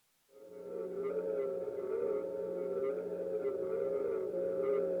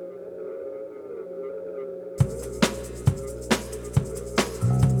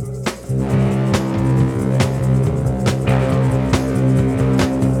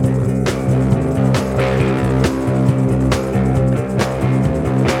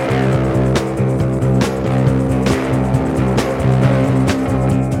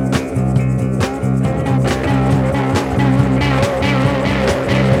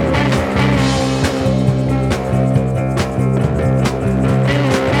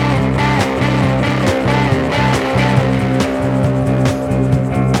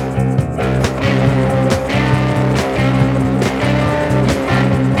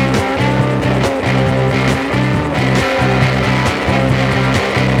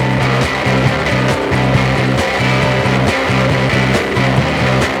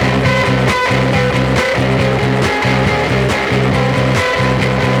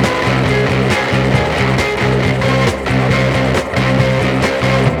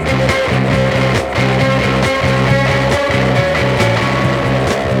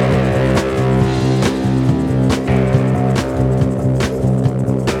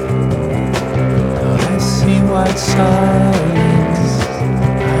silence,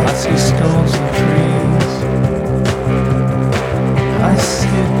 I see stones and trees. I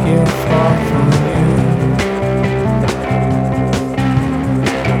sit here far from you.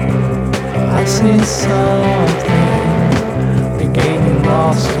 I see something, the getting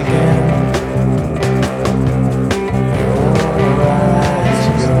lost again. Your eyes,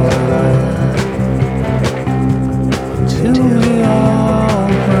 till we all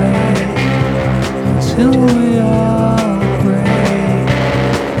break, till we all break.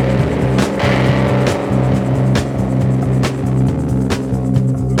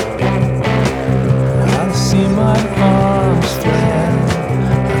 I see my arms flare,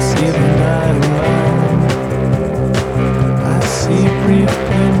 I see the night alone. I see brief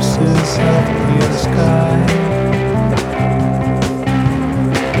glimpses of clear sky.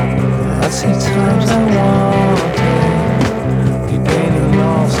 I see times I wanted, getting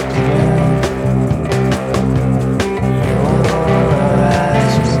lost again. Your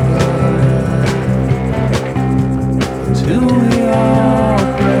eyes burn till we all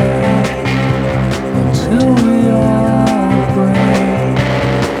break, till we all break.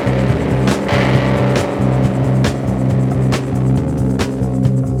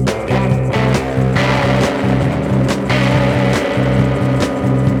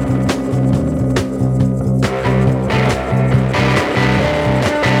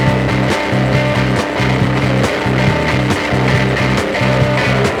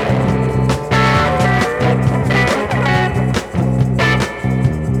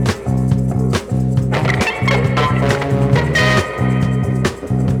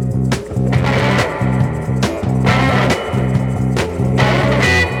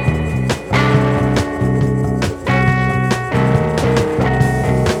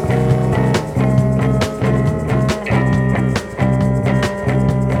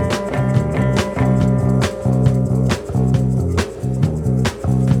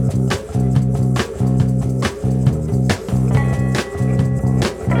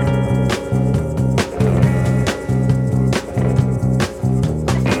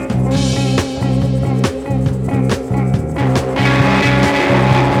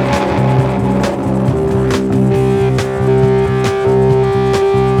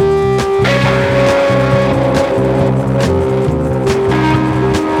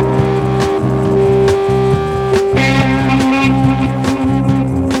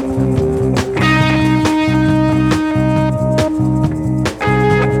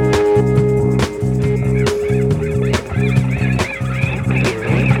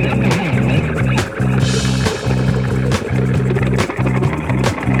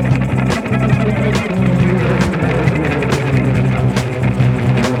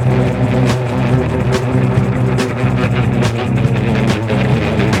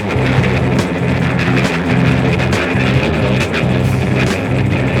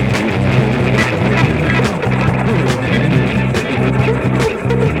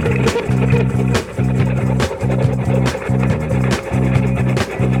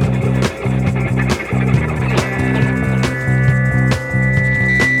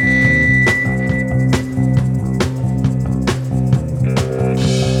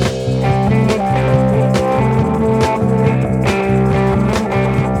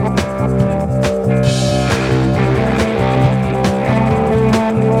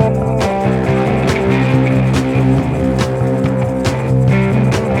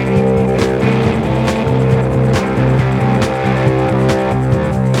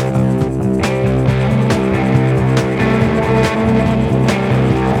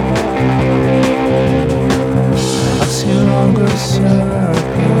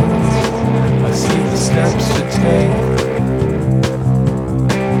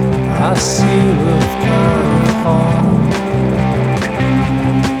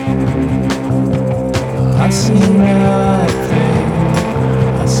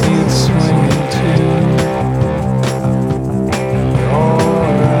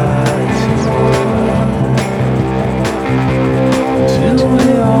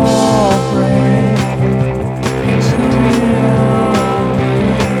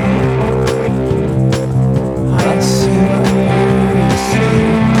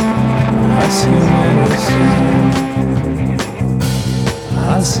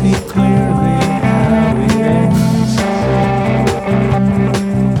 I see clearly how it ends.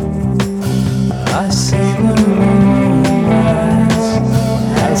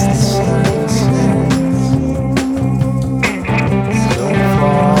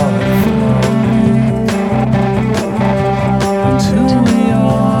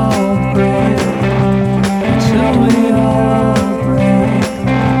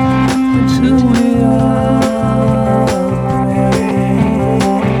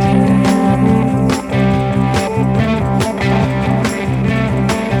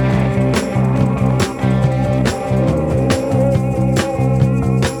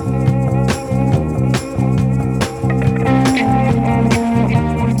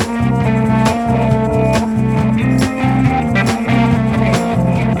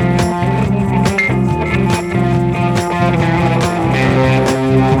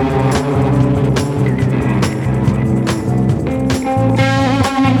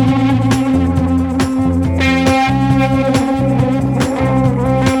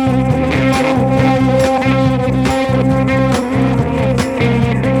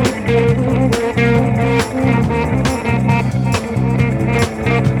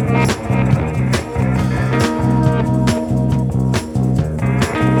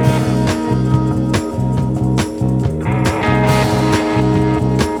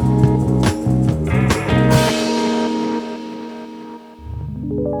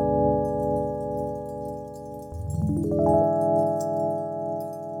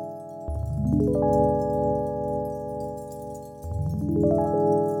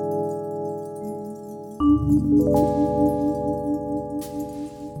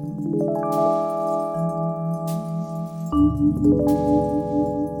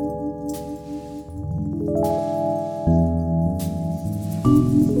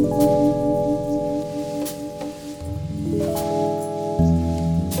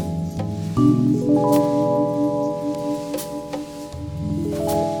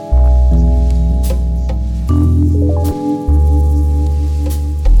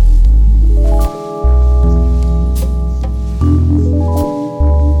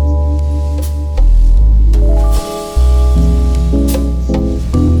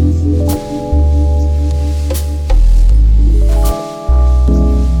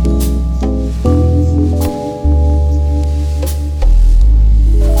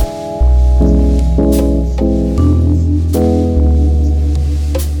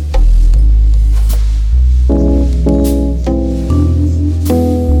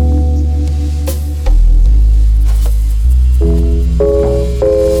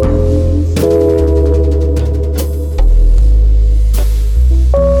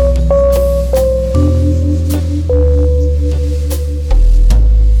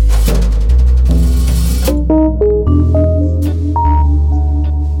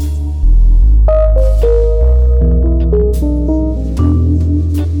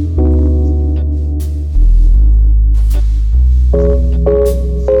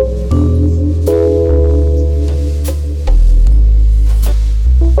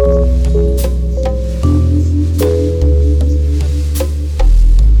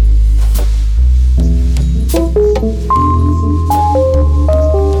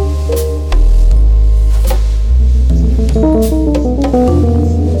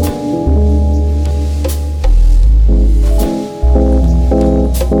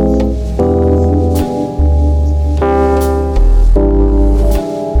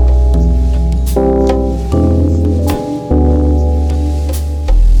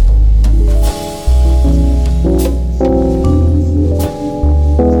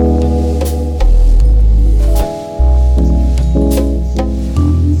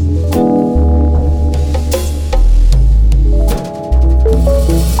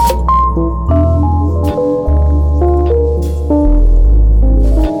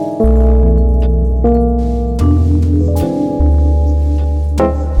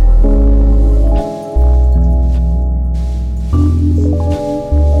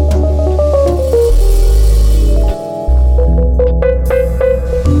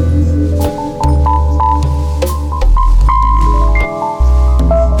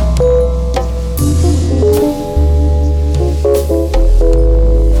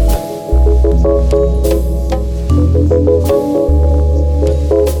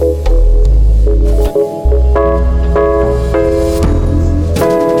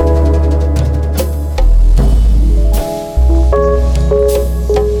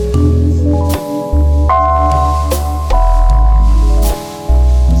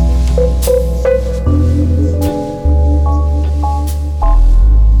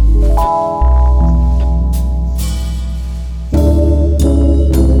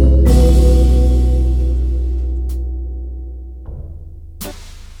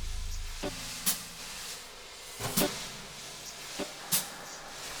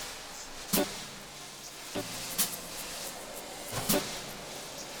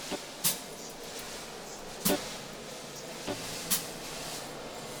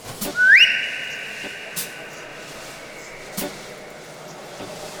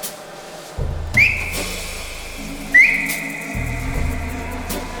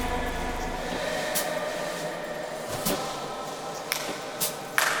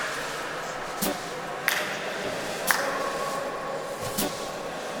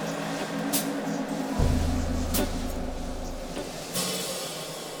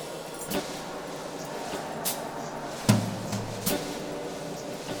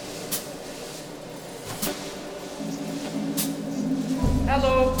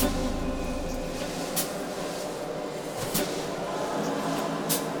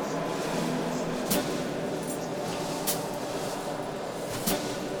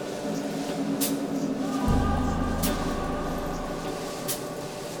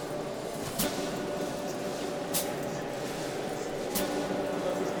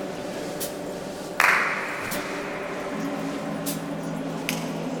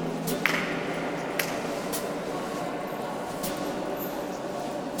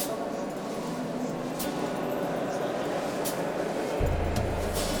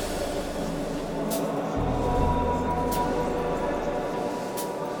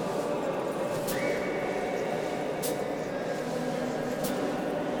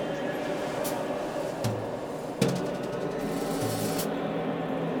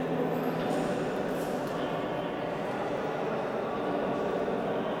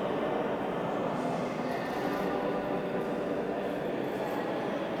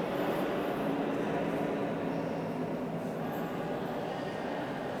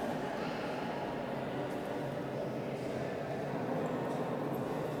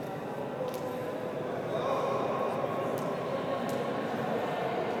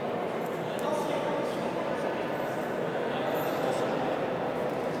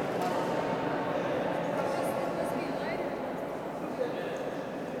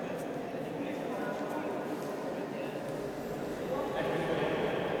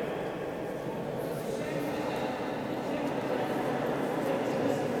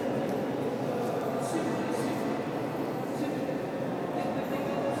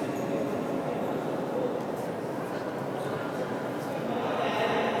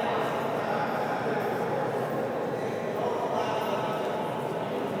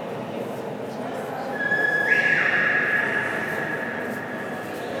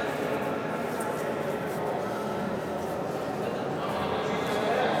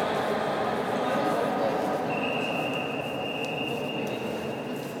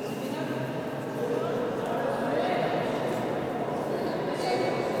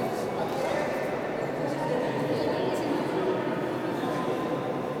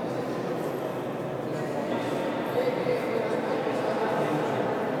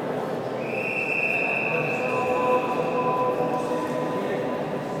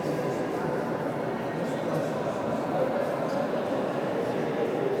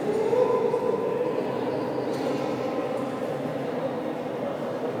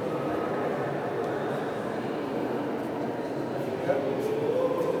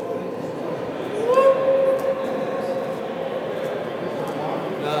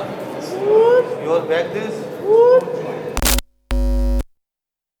 You all back this?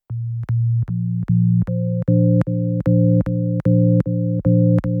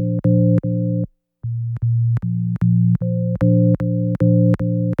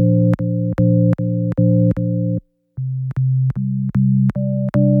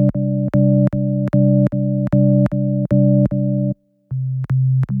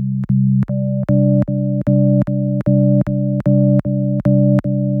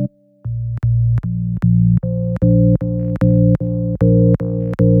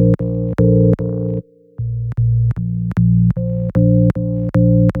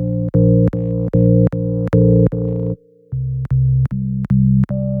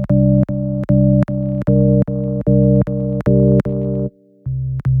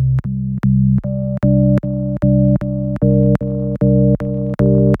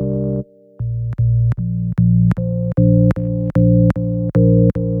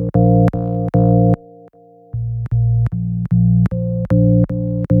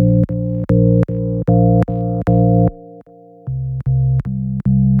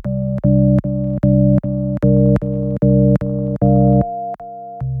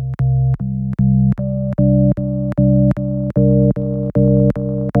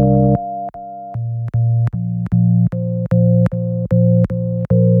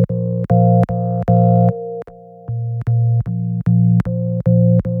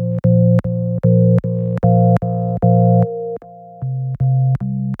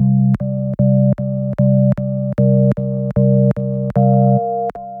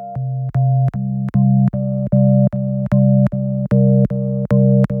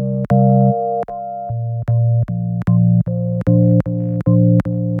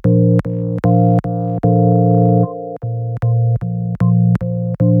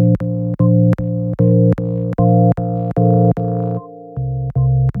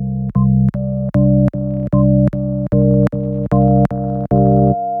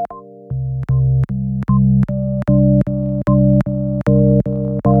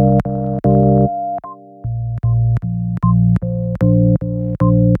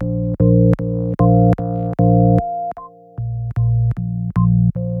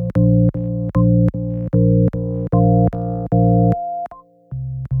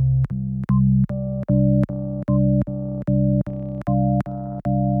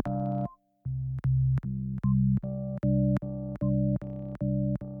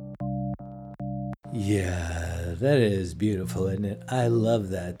 Yeah, that is beautiful, isn't it? I love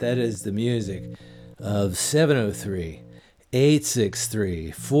that. That is the music of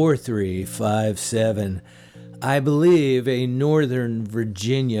 703-863-4357. I believe a Northern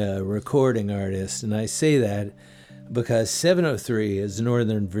Virginia recording artist, and I say that because 703 is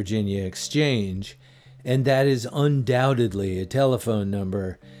Northern Virginia Exchange, and that is undoubtedly a telephone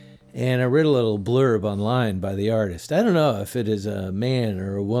number. And I read a little blurb online by the artist. I don't know if it is a man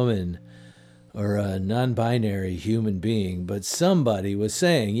or a woman or a non-binary human being, but somebody was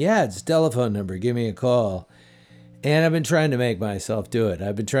saying, yeah, it's a telephone number, give me a call. And I've been trying to make myself do it.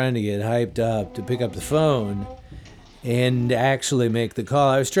 I've been trying to get hyped up to pick up the phone and actually make the call.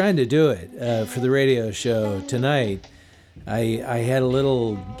 I was trying to do it for the radio show tonight. I had a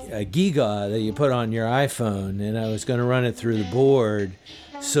little giga that you put on your iPhone, and I was going to run it through the board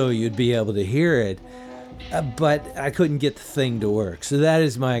so you'd be able to hear it. But I couldn't get the thing to work. So that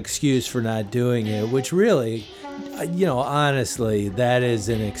is my excuse for not doing it, which really, honestly, that is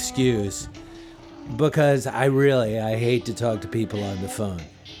an excuse because I hate to talk to people on the phone.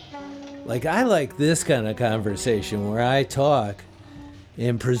 Like, I like this kind of conversation where I talk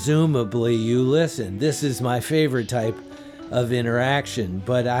and presumably you listen. This is my favorite type of interaction,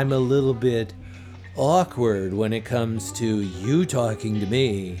 but I'm a little bit awkward when it comes to you talking to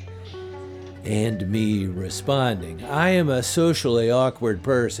me and me responding. I am a socially awkward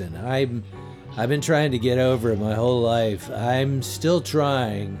person. I've been trying to get over it my whole life. I'm still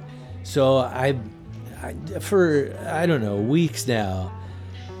trying. So for weeks now,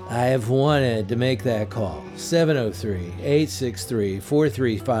 I have wanted to make that call.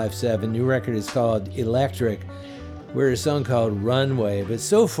 703-863-4357. New record is called Electric. We're a song called Runway, but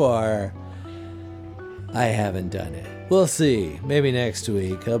so far I haven't done it. We'll see. Maybe next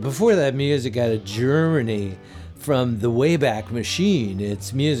week. Before that, music out of Germany from the Wayback Machine.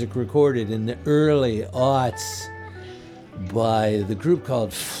 It's music recorded in the early aughts by the group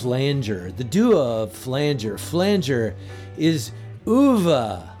called Flanger. The duo of Flanger. Flanger is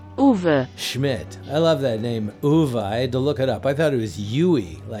Uwe Schmidt. I love that name, Uwe. I had to look it up. I thought it was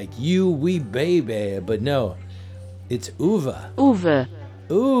Yui, like you, wee baby, but no. It's Uwe.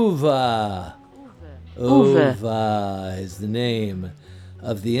 Uwe is the name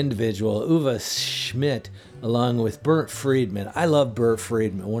of the individual, Uwe Schmidt, along with Bert Friedman. I love Bert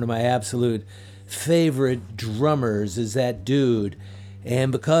Friedman. One of my absolute favorite drummers is that dude.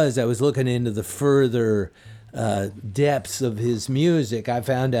 And because I was looking into the further depths of his music, I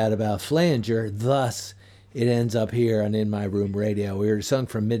found out about Flanger. Thus, it ends up here on In My Room Radio. We heard a song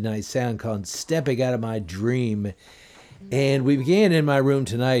from Midnight Sound called Stepping Out of My Dream. And we began In My Room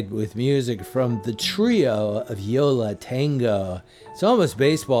tonight with music from the trio of Yo La Tengo. It's almost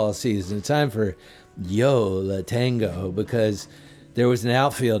baseball season. It's time for Yo La Tengo, because there was an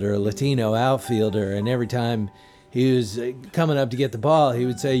outfielder, a Latino outfielder, and every time he was coming up to get the ball, he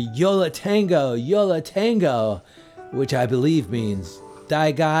would say, Yo La Tengo, Yo La Tengo, which I believe means,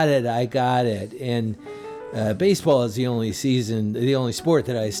 I got it, I got it. And baseball is the only sport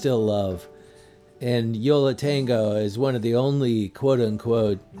that I still love. And Yo La Tengo is one of the only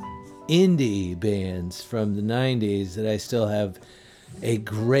quote-unquote indie bands from the 90s that I still have a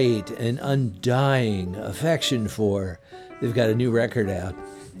great and undying affection for. They've got a new record out,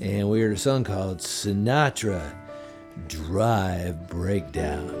 and we heard a song called Sinatra Drive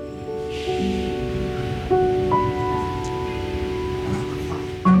Breakdown.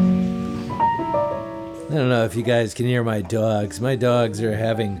 I don't know if you guys can hear my dogs. My dogs are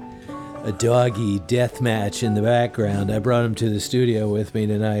having a doggy death match in the background. I brought them to the studio with me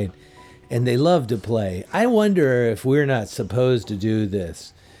tonight, and they love to play. I wonder if we're not supposed to do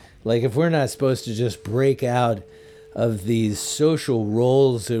this. Like, if we're not supposed to just break out of these social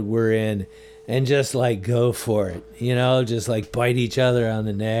roles that we're in and just, like, go for it. You know, just, like, bite each other on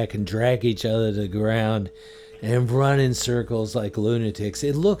the neck and drag each other to the ground and run in circles like lunatics.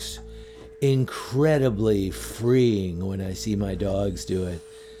 It looks incredibly freeing when I see my dogs do it.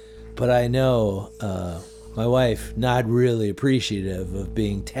 But I know my wife, not really appreciative of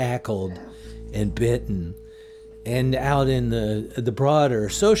being tackled and bitten. And out in the broader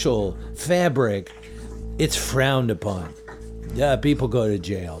social fabric, it's frowned upon. Yeah, people go to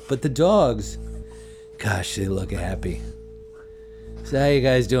jail. But the dogs, gosh, they look happy. So how you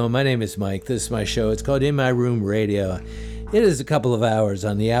guys doing? My name is Mike. This is my show. It's called In My Room Radio. It is a couple of hours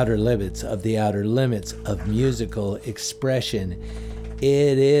on the outer limits of musical expression.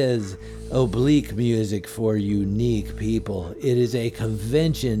 It is oblique music for unique people. It is a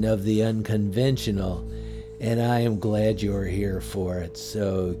convention of the unconventional, and I am glad you're here for it.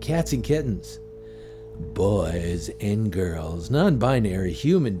 So, cats and kittens, boys and girls, non-binary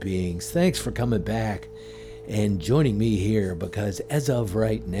human beings, thanks for coming back and joining me here, because as of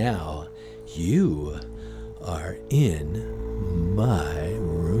right now, you are in my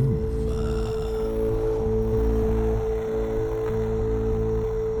room.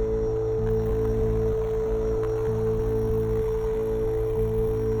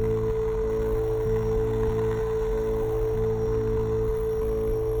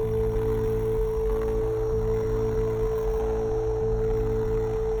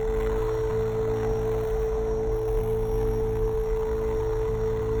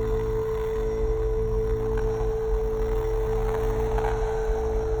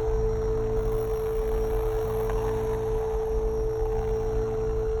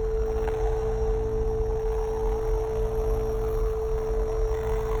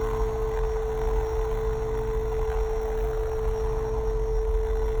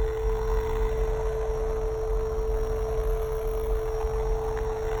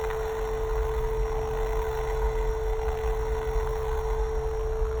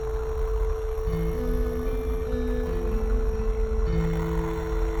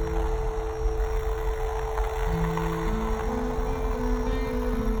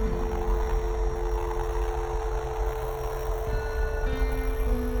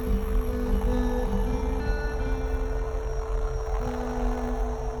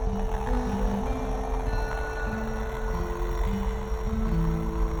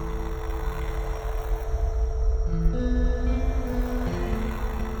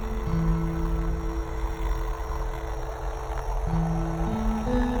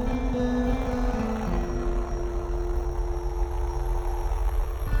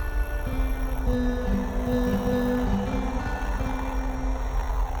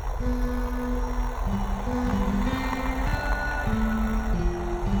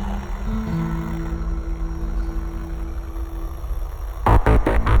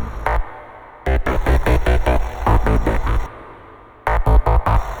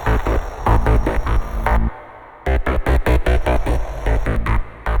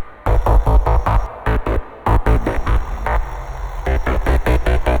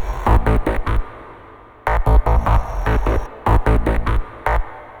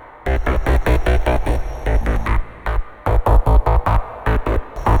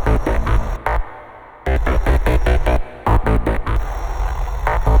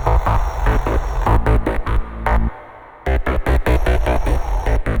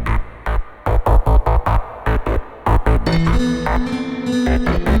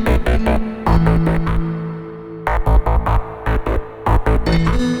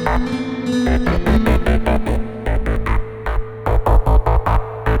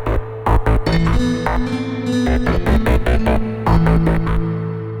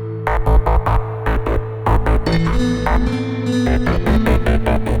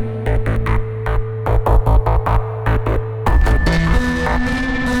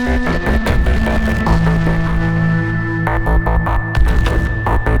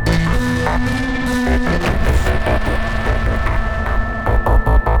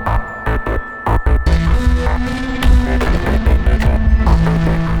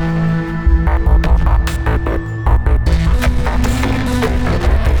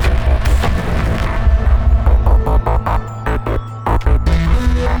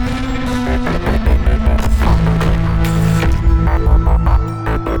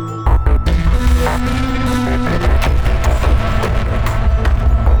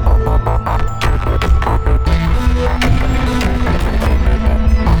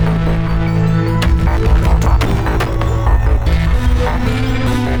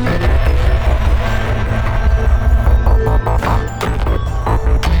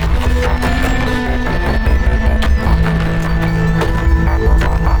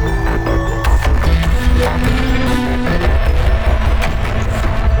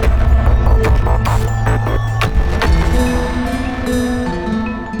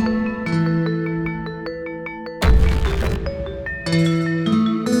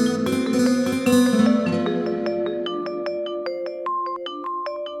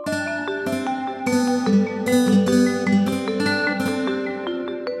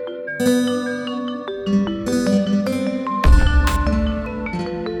 Can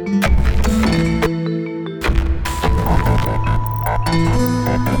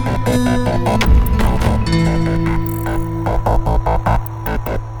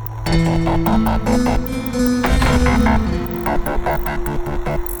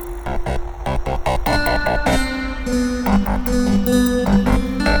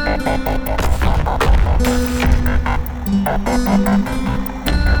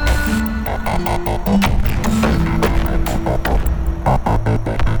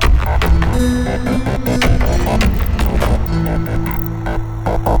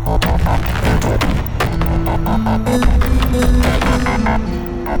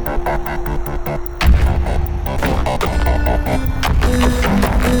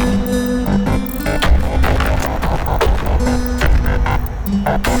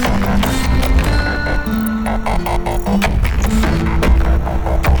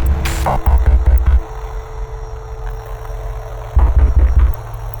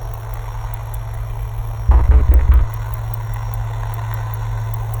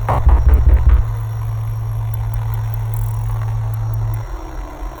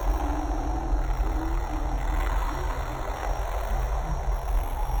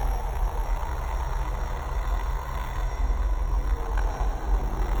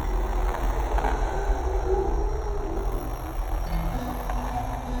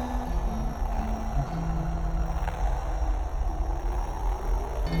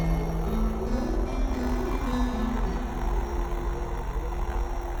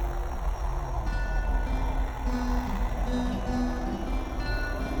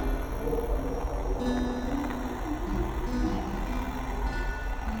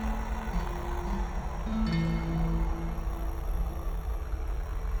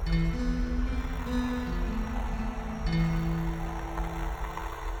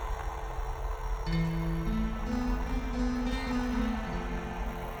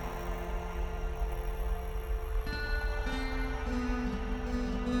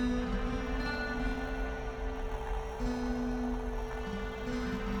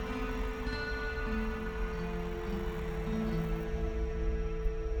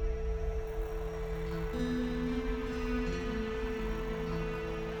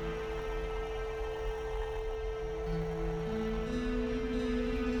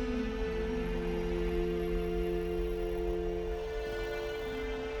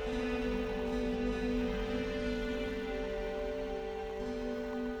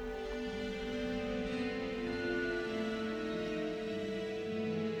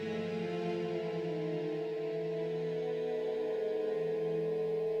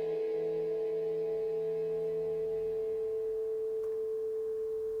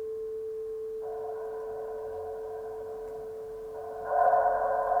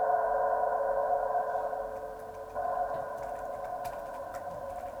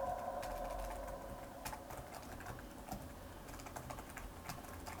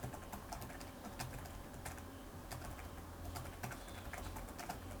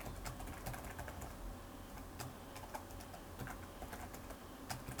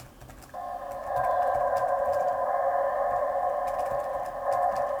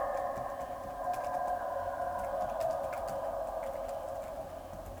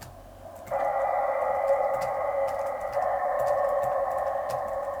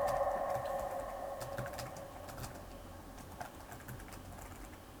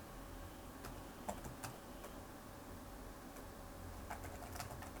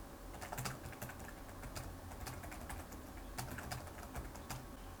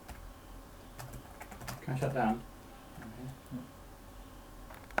I shut down?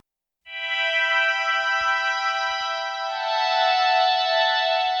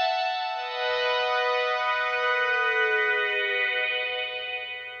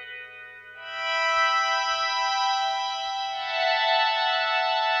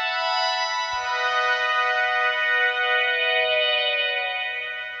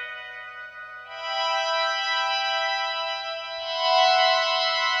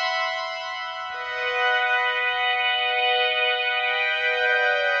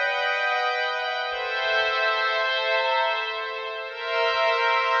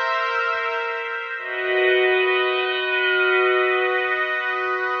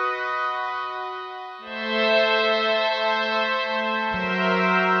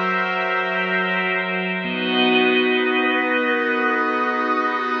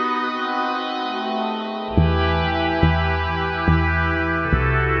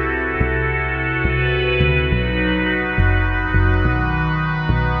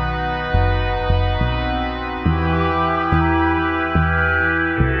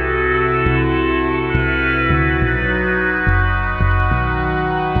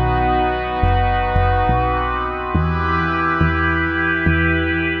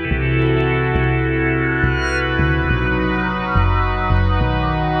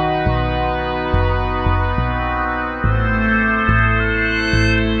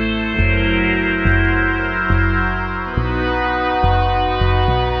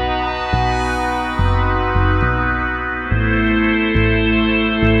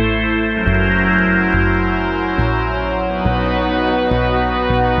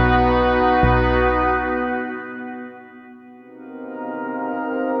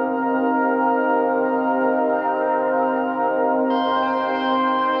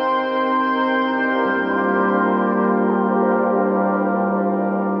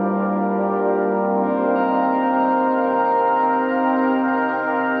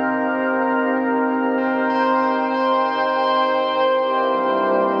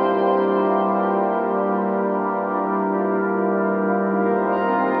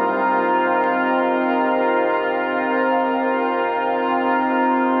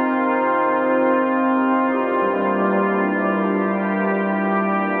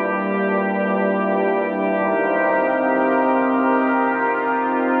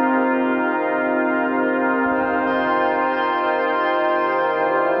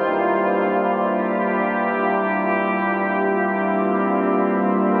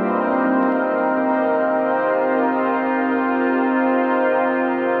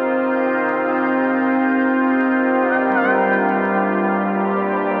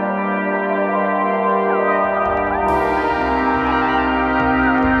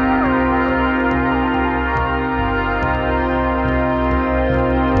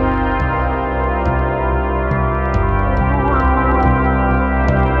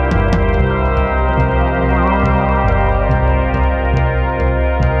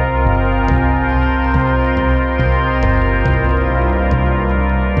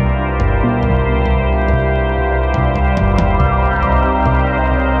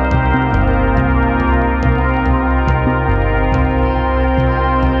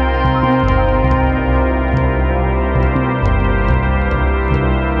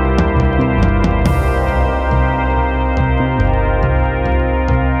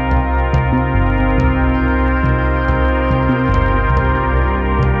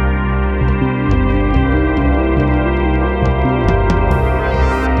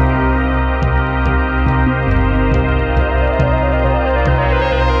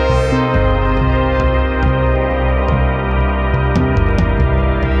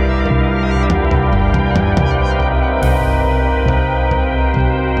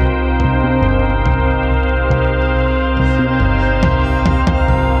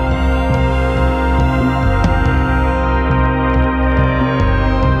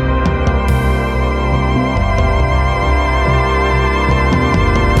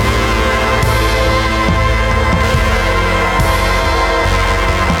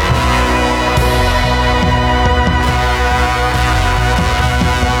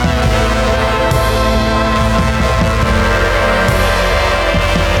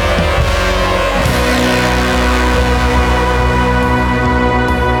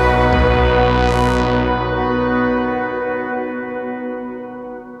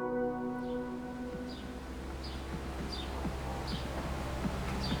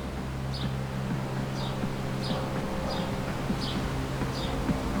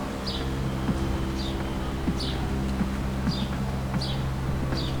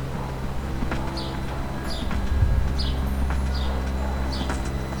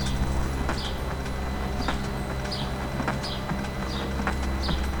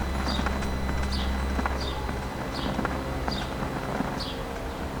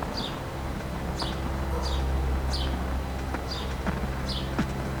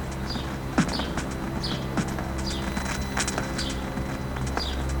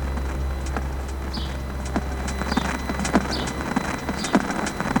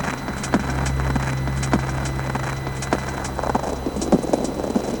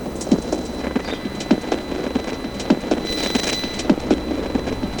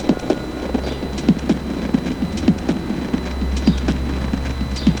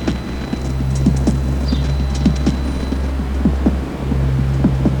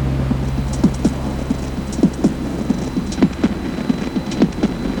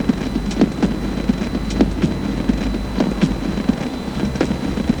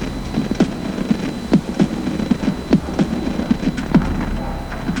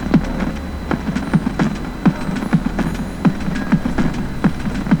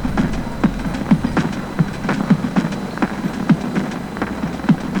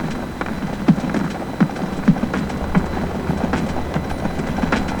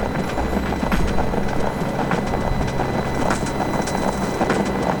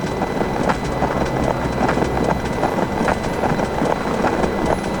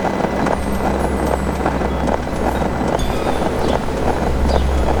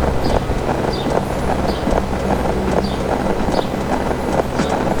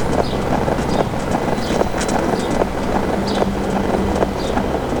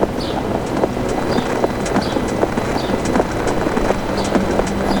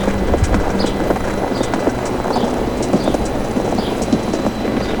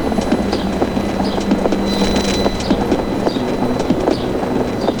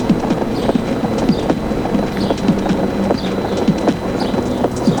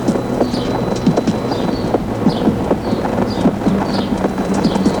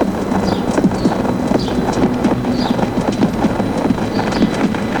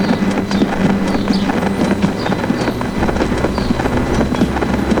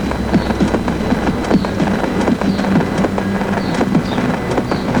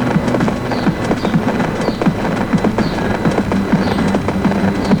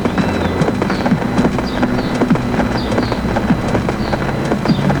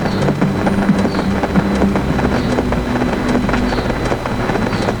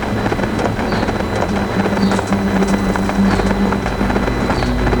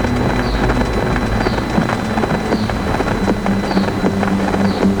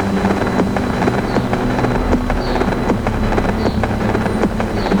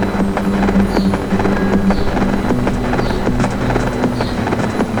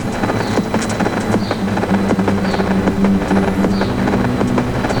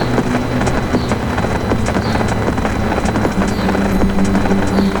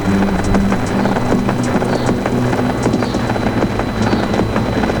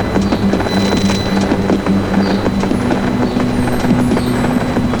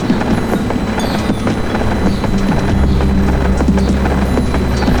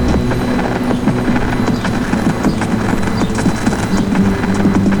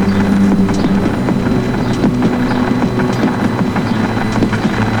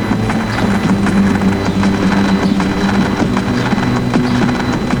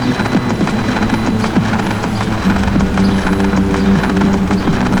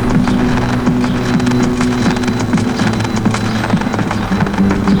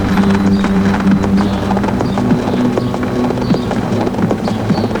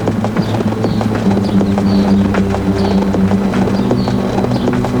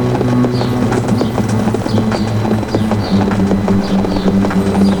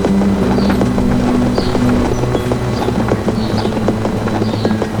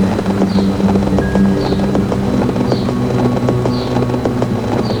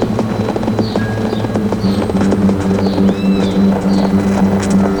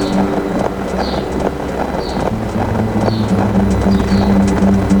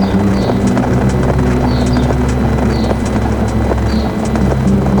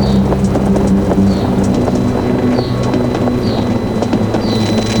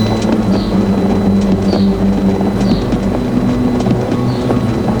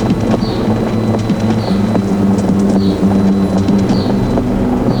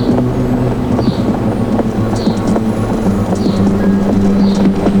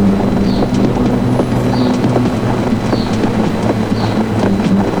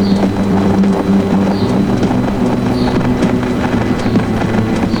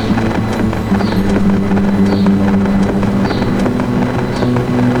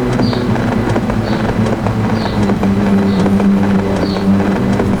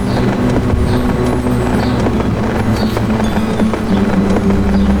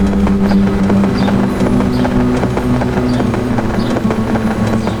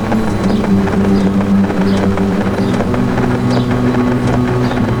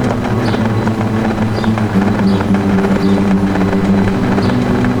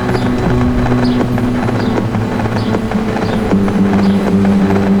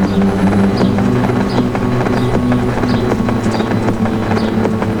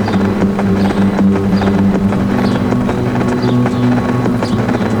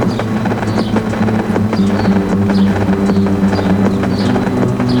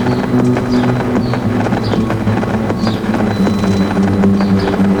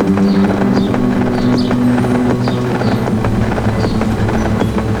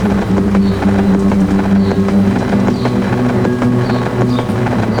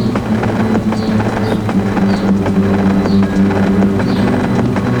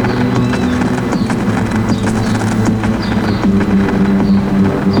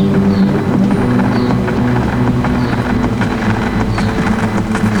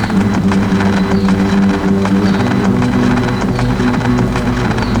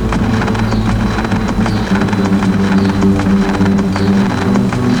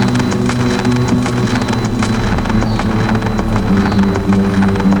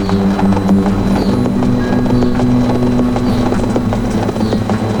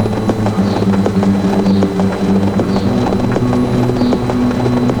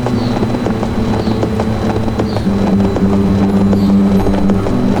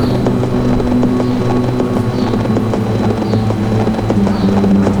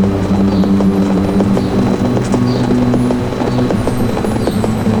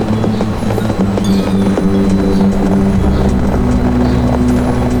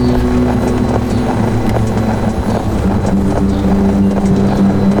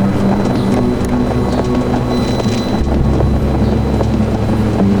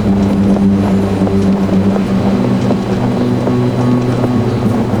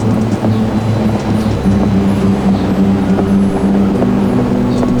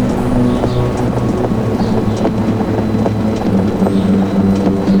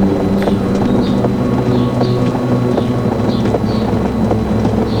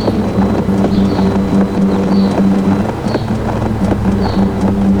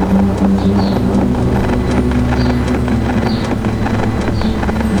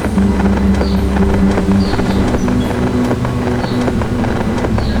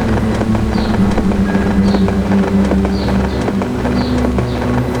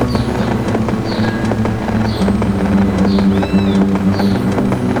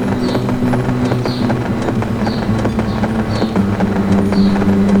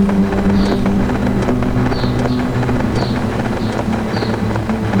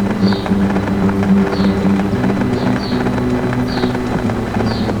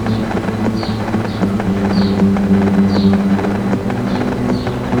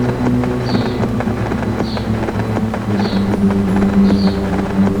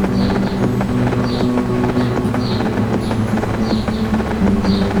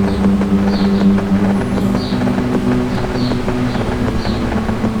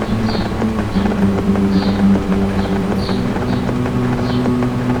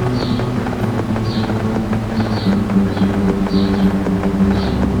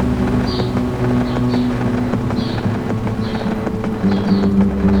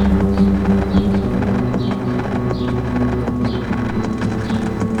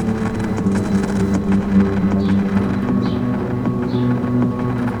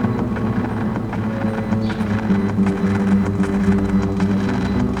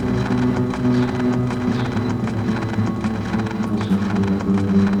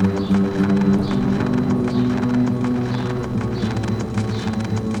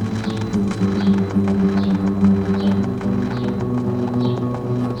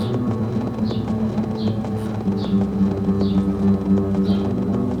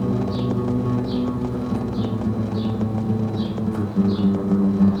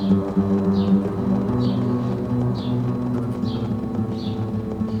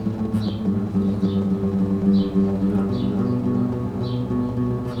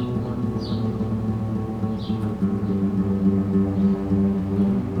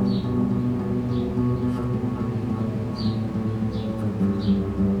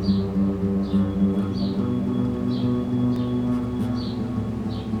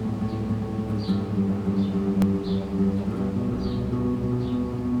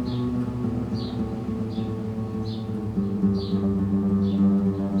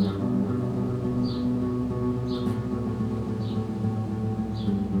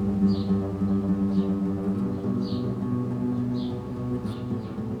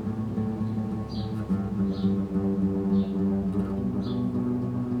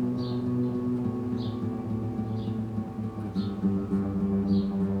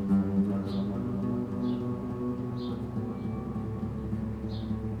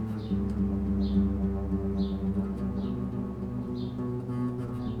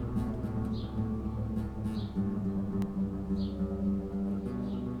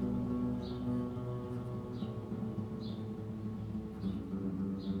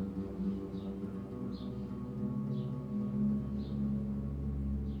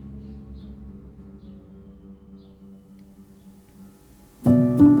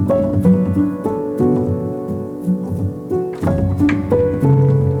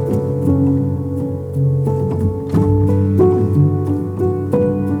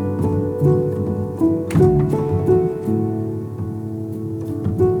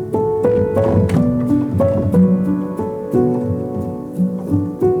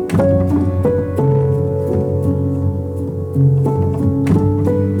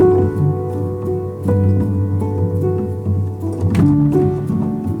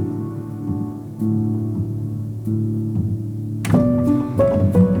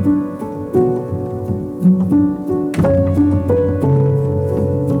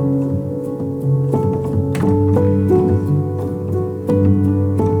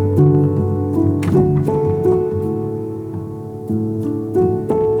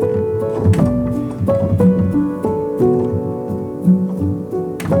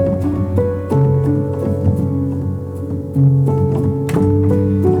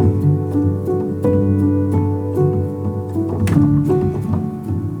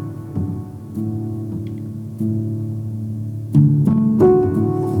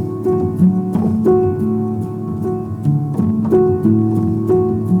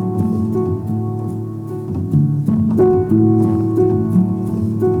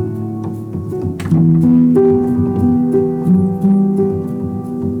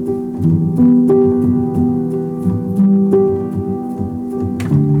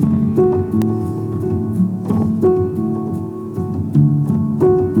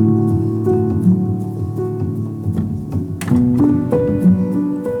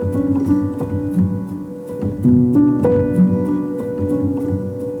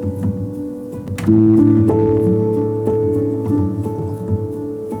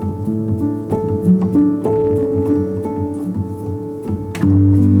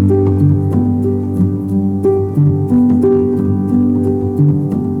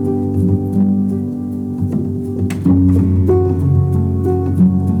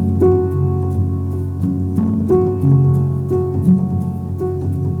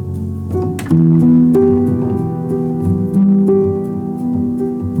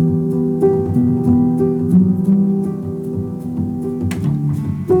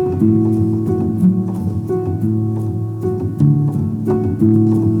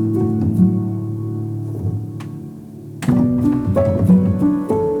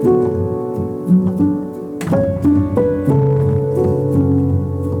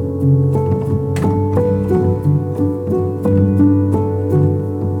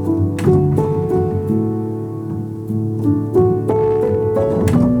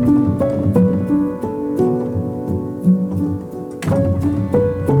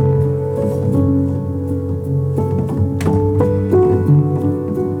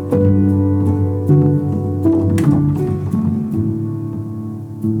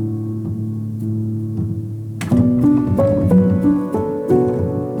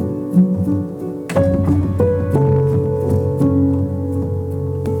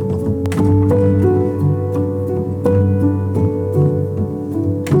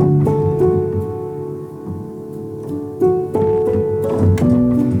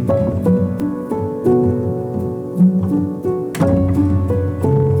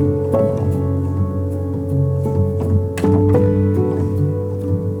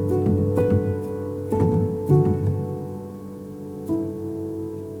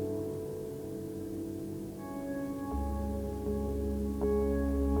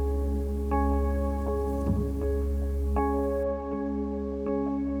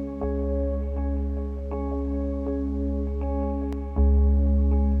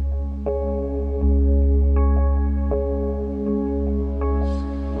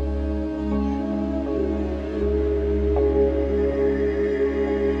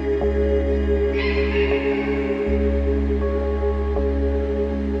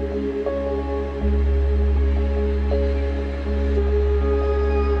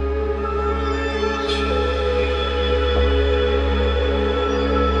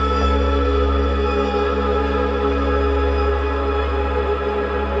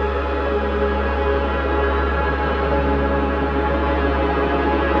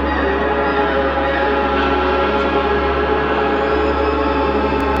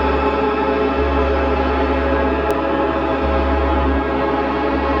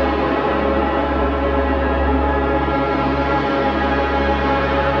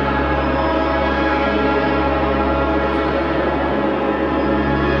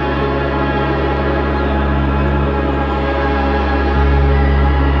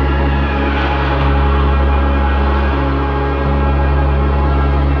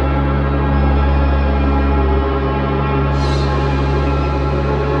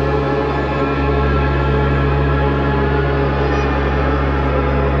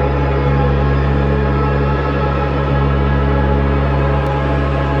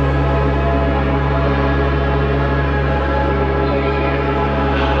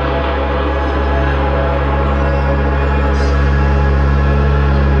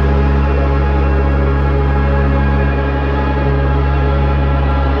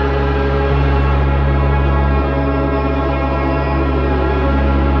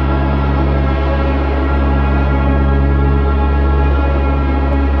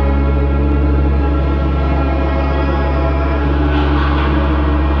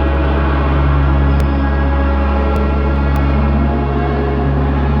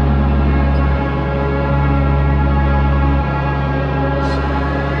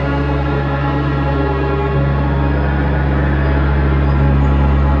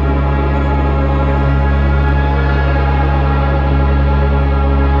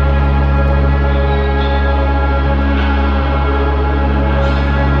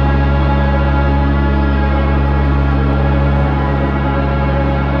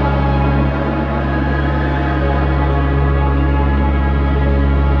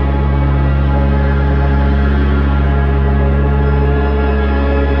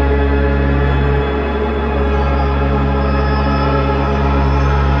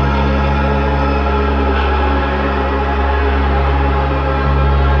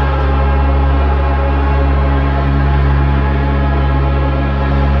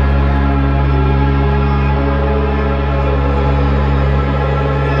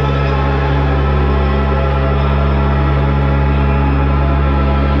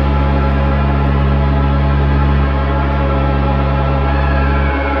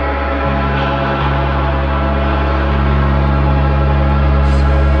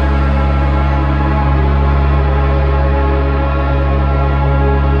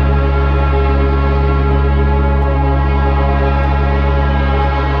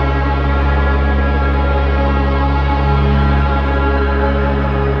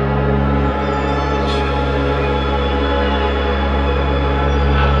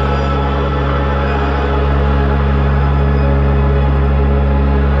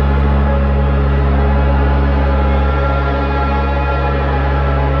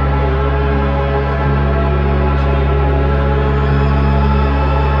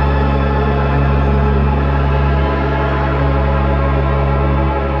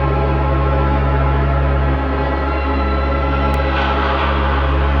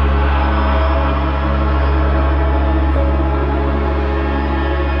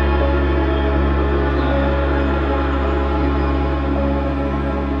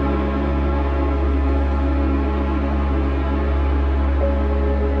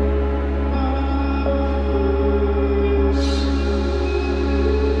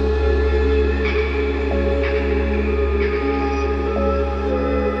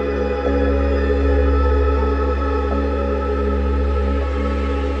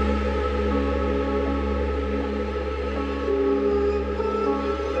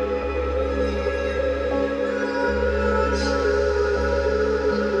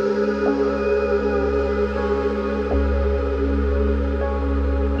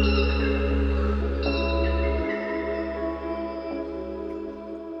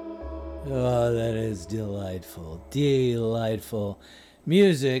 delightful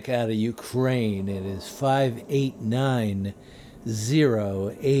music out of Ukraine. It is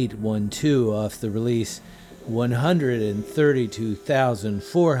 5890812 off the release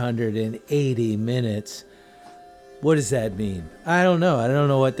 132,480 minutes. What does that mean? I don't know. I don't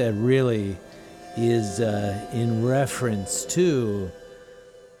know what that really is in reference to,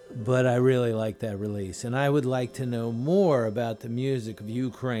 but I really like that release. And I would like to know more about the music of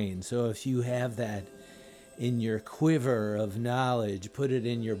Ukraine. So if you have that in your quiver of knowledge, put it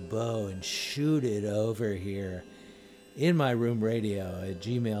in your bow and shoot it over here in my room radio at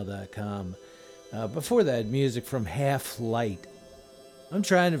gmail.com. Before that, music from Half-Light. I'm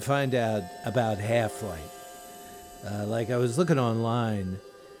trying to find out about Half-Light. Like I was looking online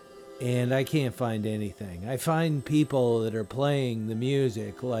and I can't find anything. I find people that are playing the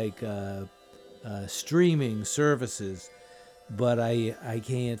music like streaming services, but I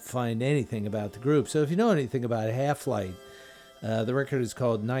can't find anything about the group. So if you know anything about Half-Light, the record is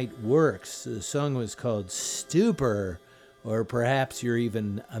called Night Works. The song was called Stupor, or perhaps you're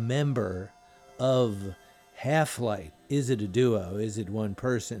even a member of Half-Light. Is it a duo? Is it one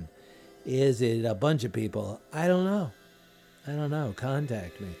person? Is it a bunch of people? I don't know.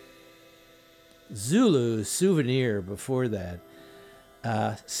 Contact me. Zulu, Souvenir before that.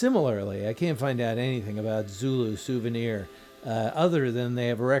 Similarly, I can't find out anything about Zulu, Souvenir, other than they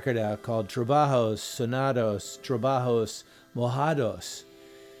have a record out called Trabajos Sonados, Trabajos Mojados.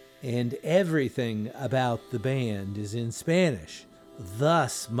 And everything about the band is in Spanish.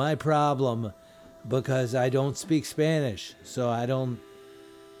 Thus, my problem, because I don't speak Spanish, so I don't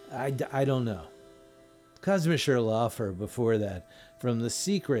know. Kosmischer Laufer before that, from the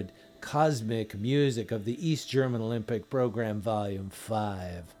secret cosmic music of the East German Olympic Program Volume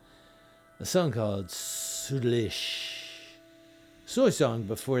 5. A song called Sudlicht. SoiSong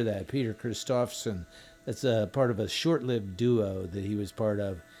before that, Peter Christofferson. That's a part of a short-lived duo that he was part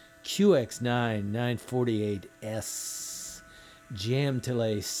of. QX9 948S. Jam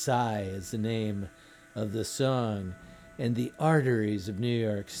Talay Psy is the name of the song. And the Arteries of New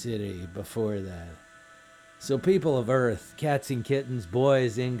York City before that. So people of Earth, cats and kittens,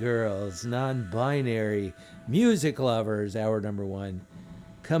 boys and girls, non-binary, music lovers, hour number 1,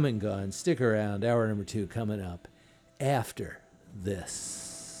 come and gone. Stick around, hour number 2 coming up after this.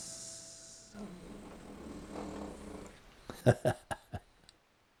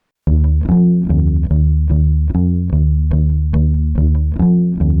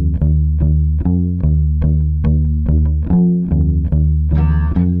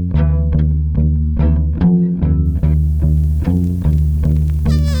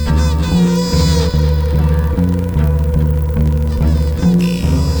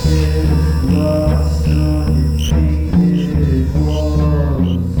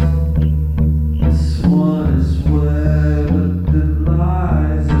 One is where the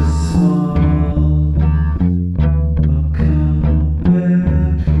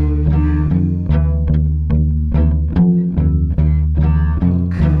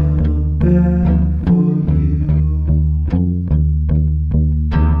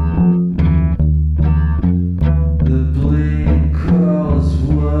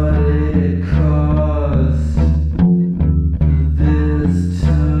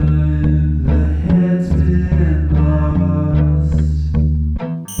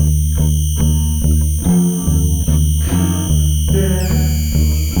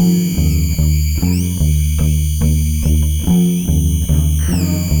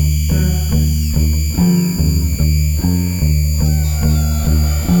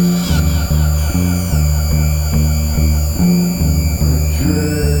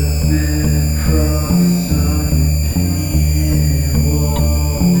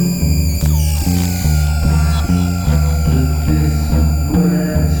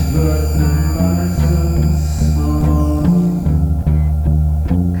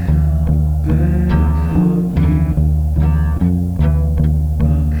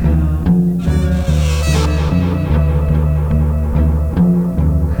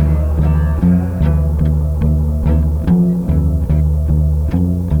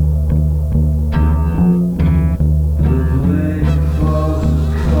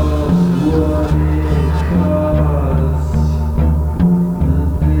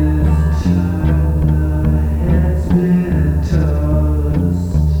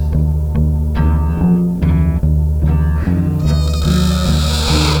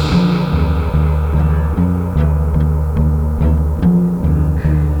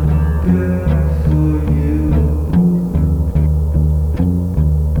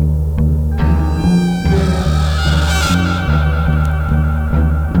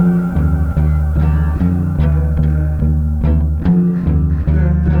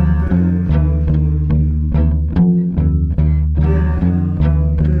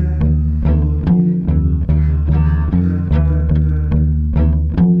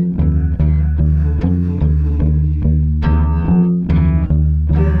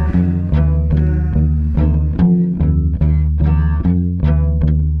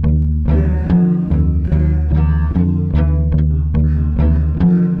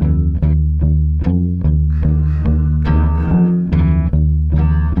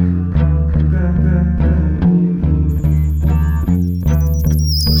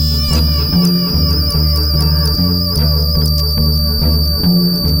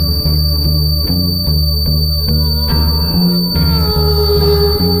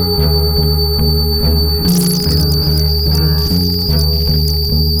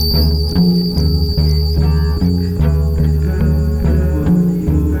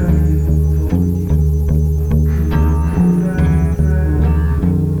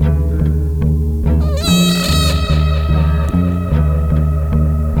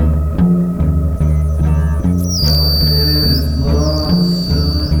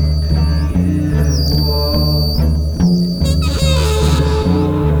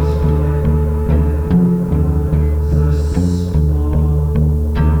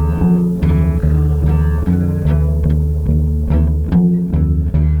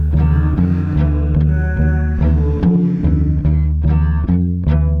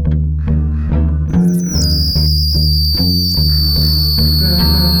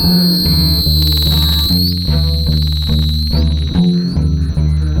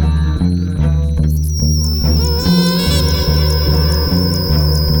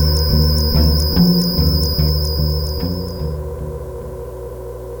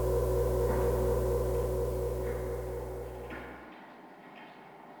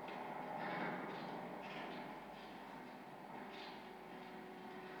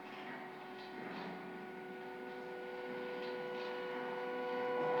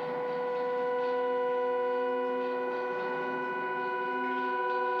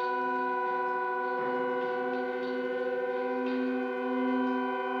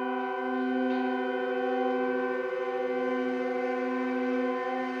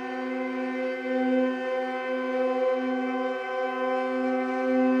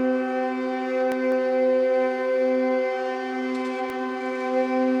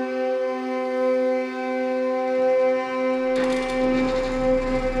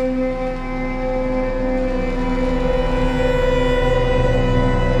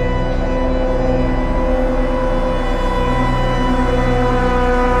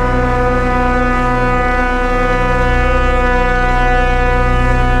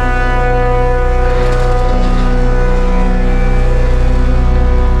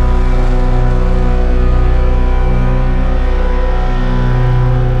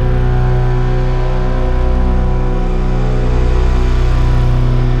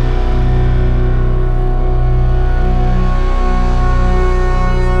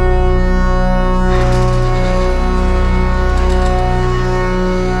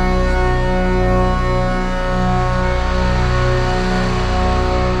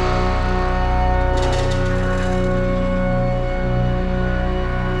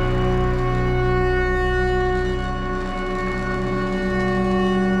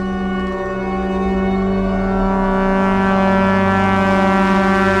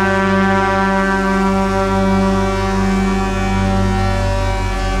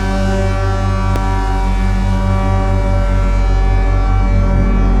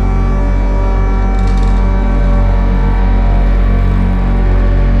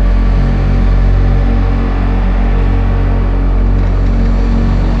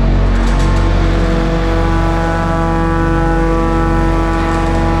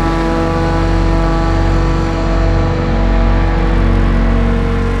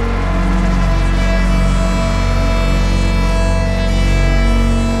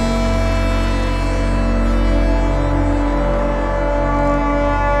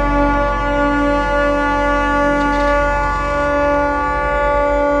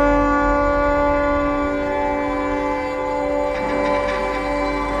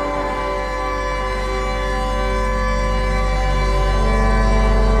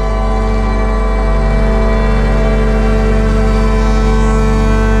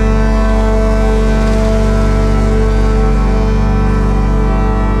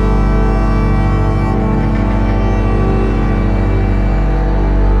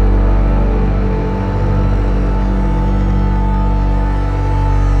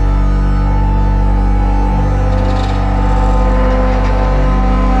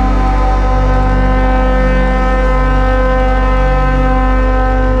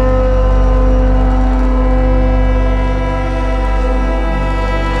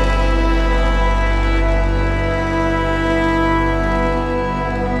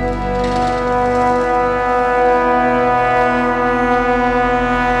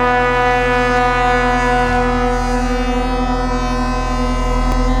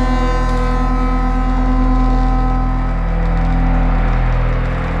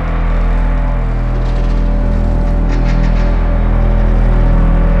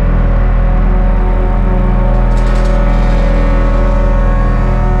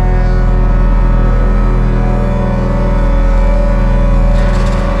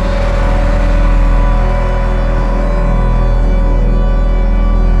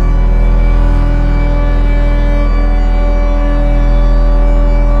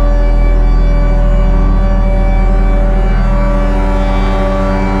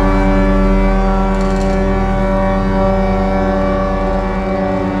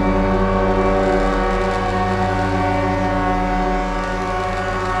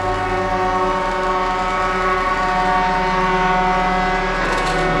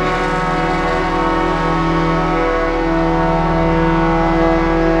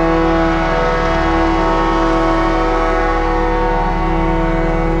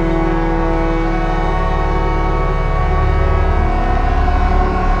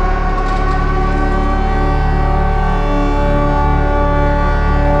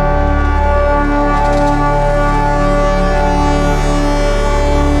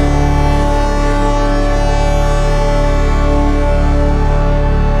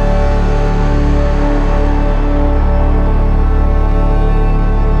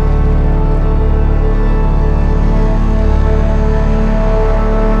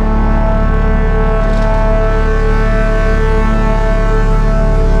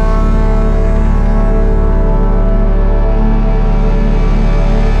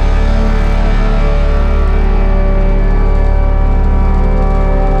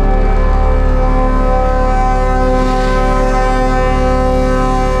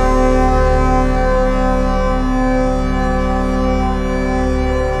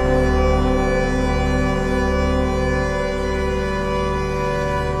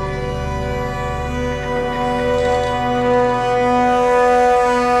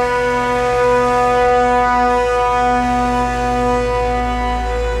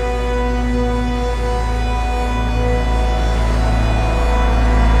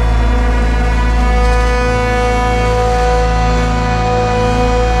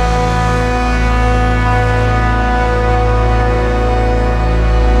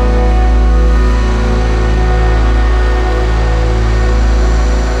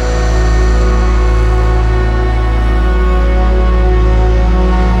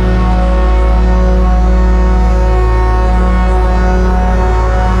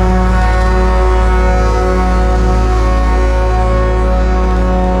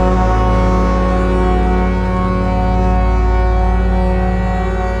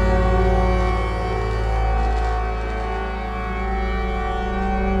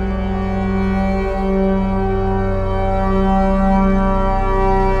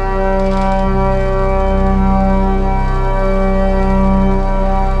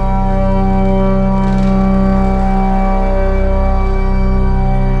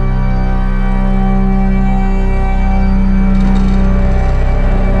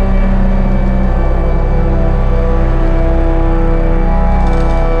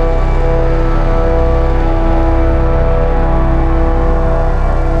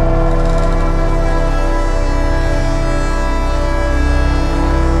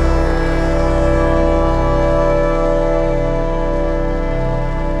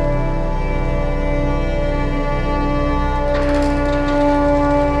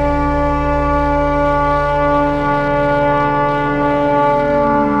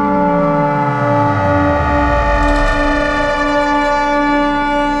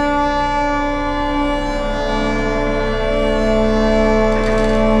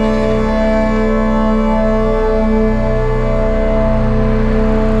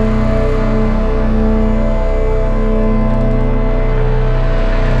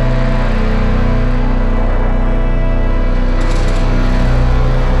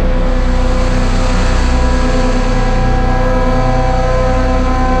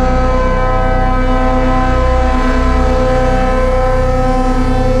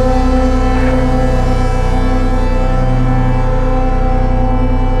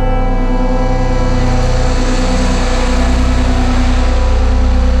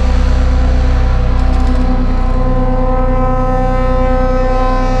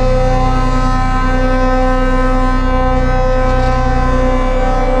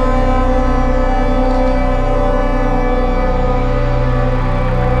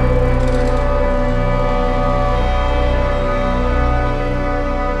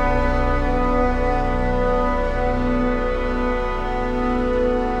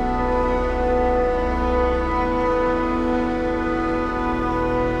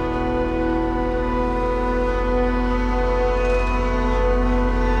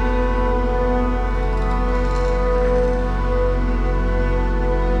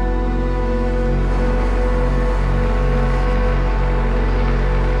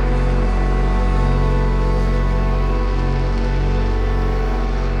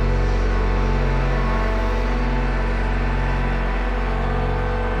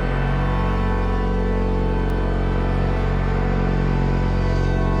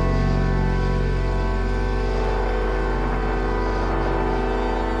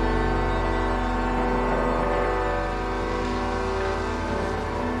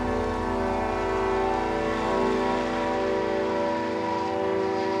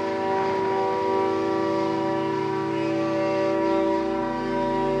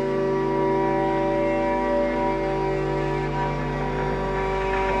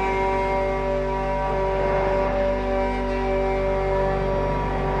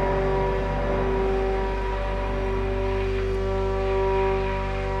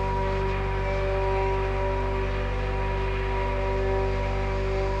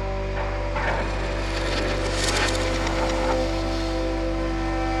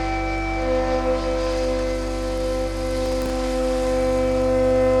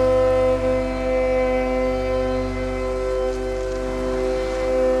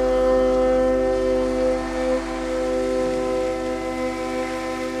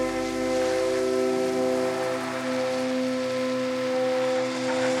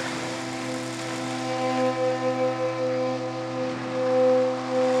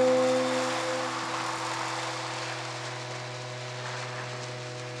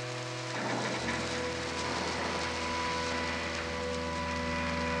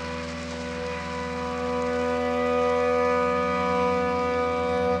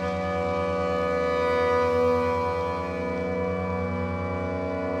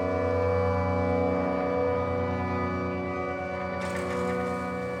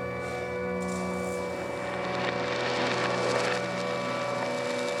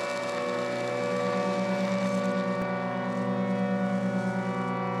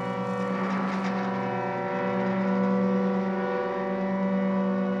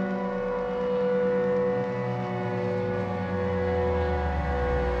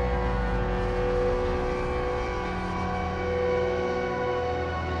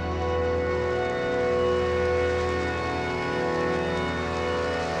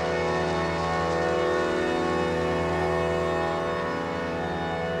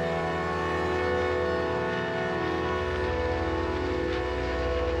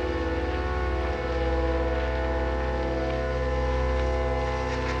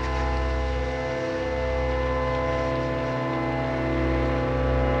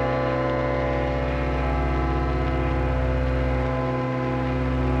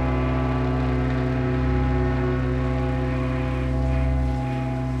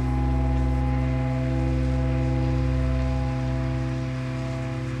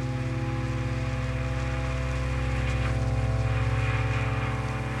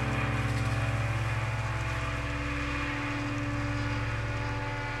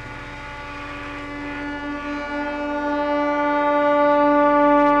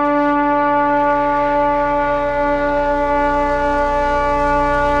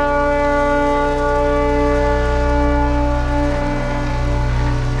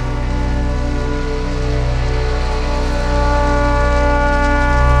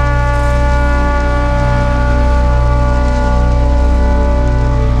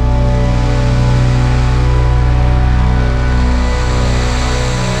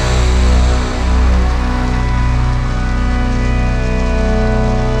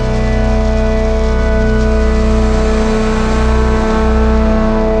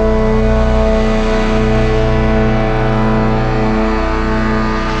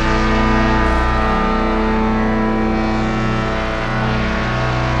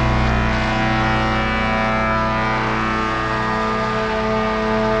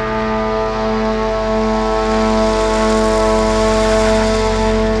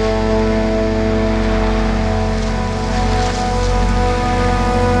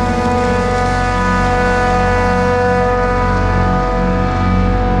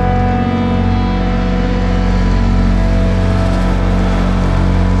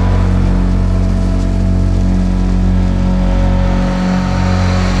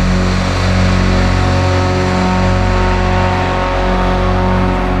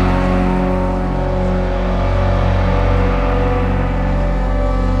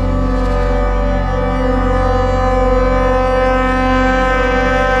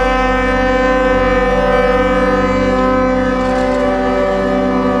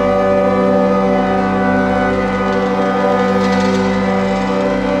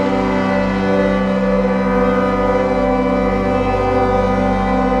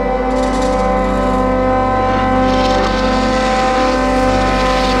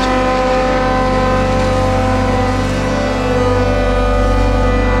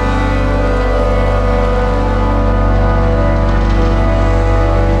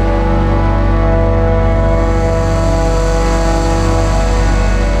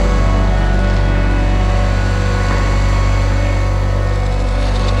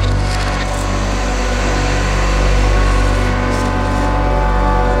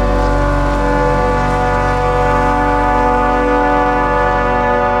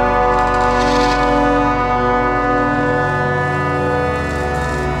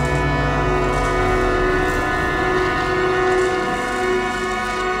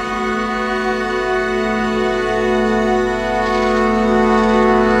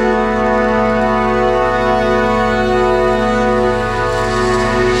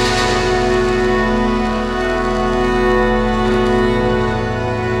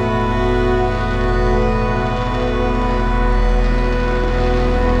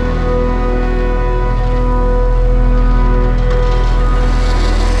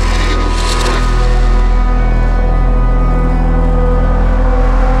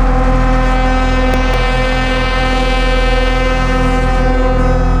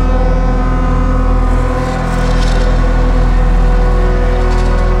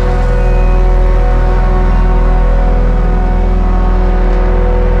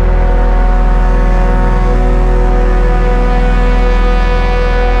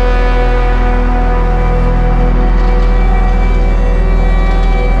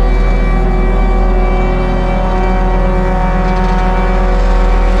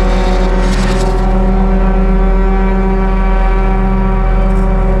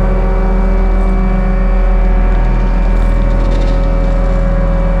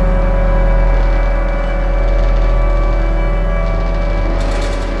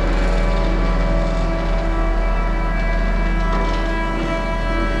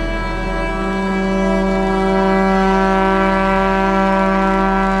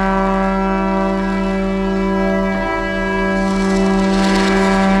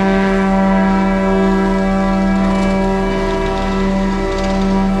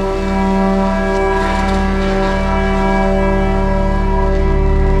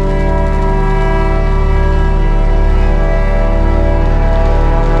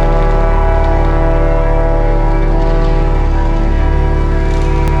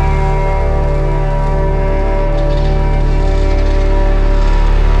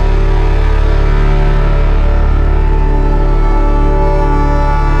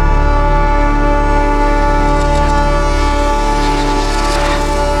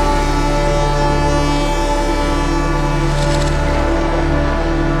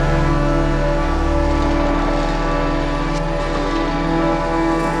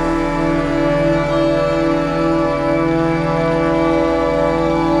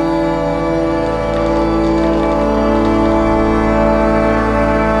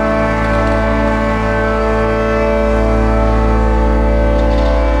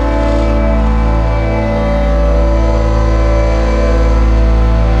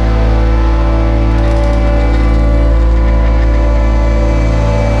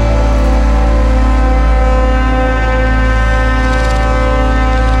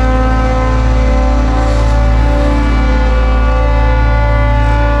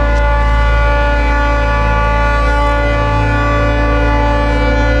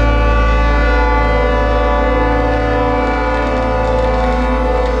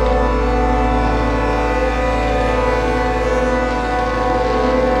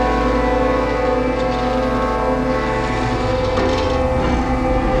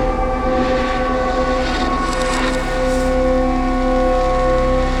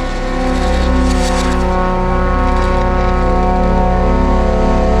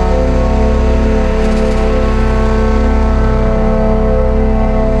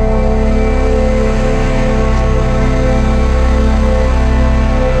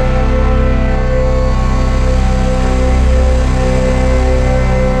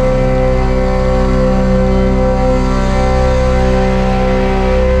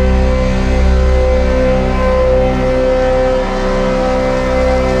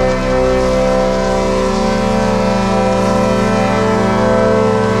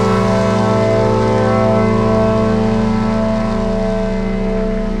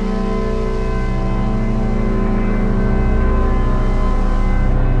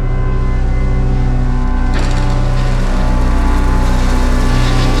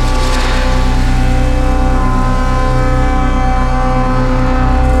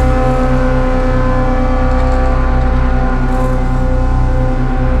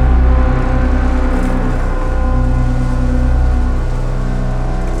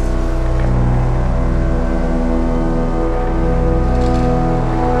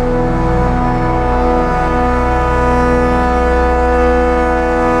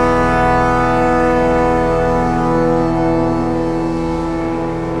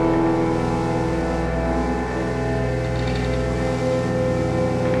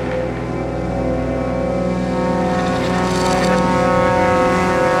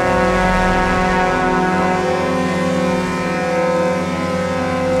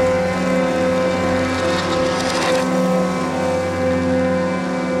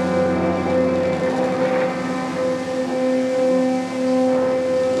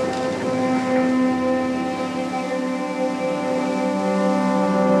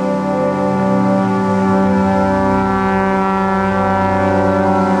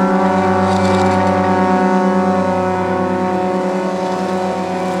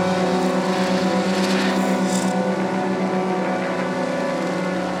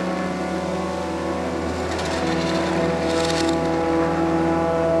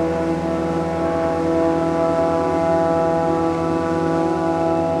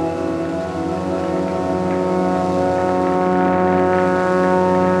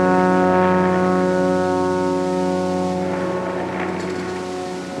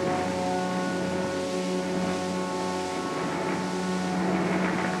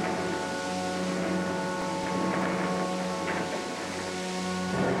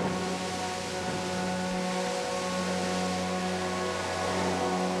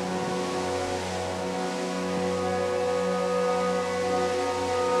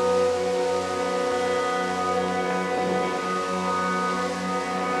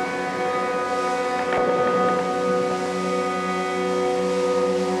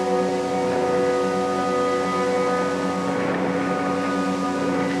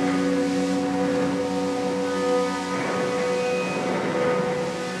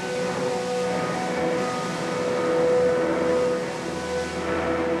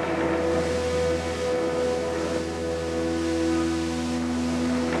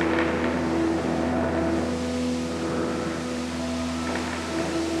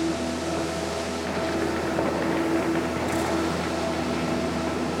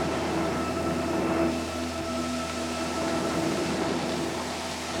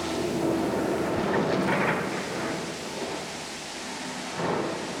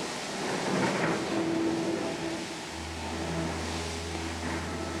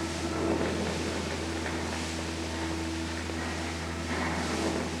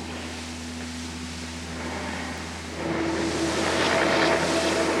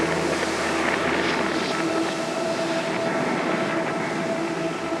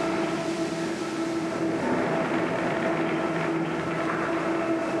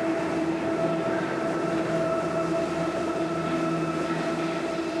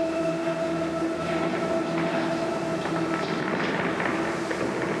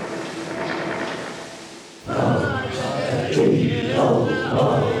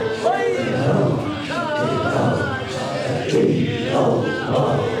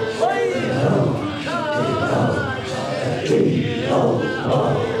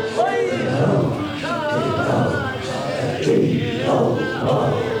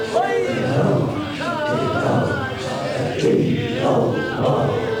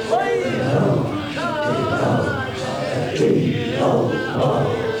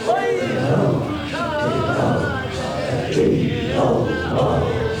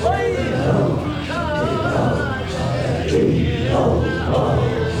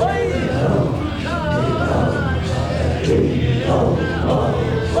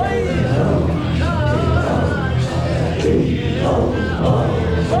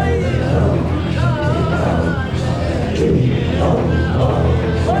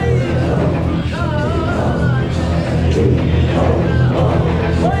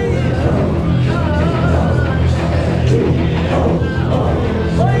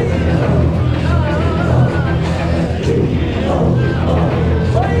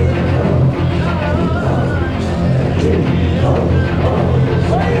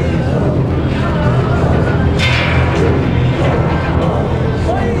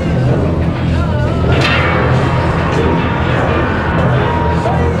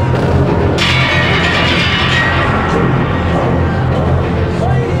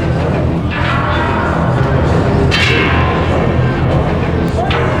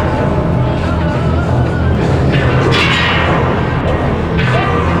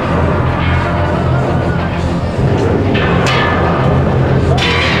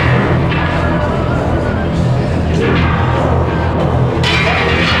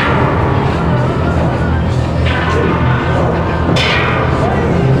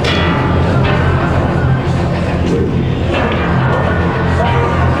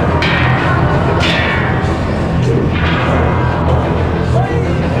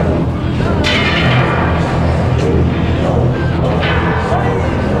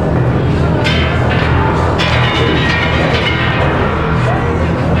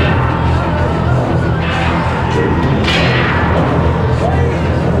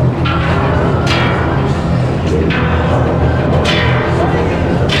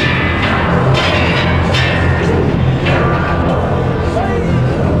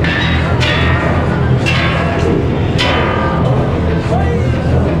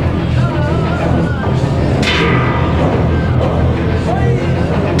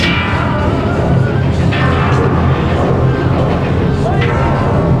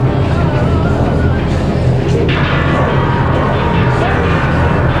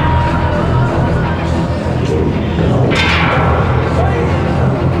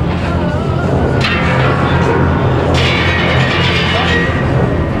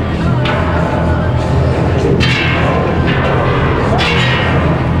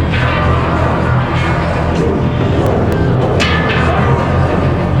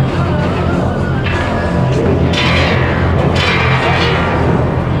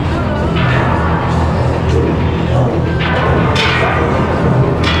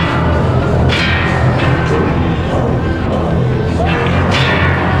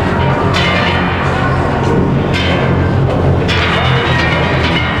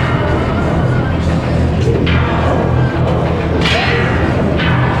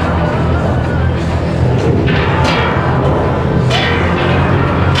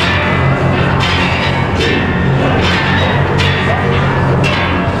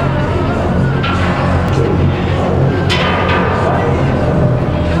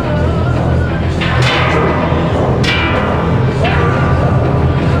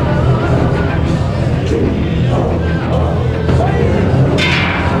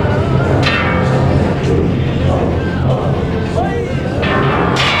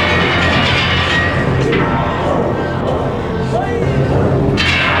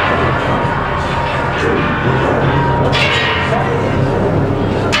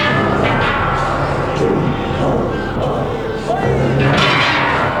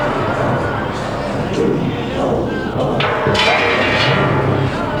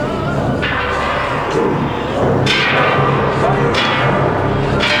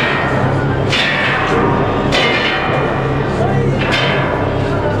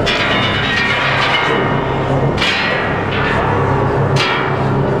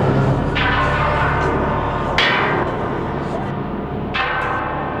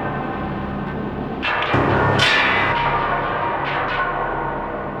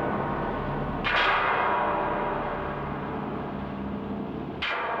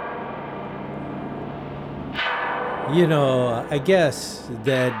You know, I guess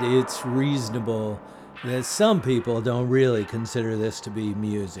that it's reasonable that some people don't really consider this to be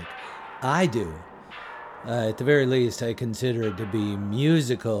music. I do. At the very least, I consider it to be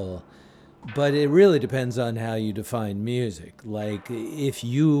musical, but it really depends on how you define music. Like, if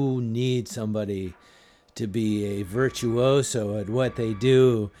you need somebody to be a virtuoso at what they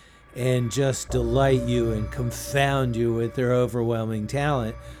do and just delight you and confound you with their overwhelming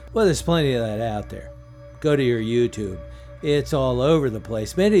talent, well, there's plenty of that out there. Go to your YouTube. It's all over the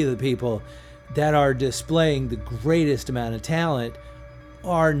place. Many of the people that are displaying the greatest amount of talent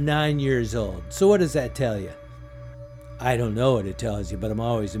are 9 years old. So what does that tell you? I don't know what it tells you, but I'm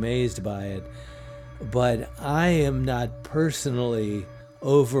always amazed by it. But I am not personally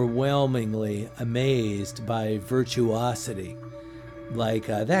overwhelmingly amazed by virtuosity. Like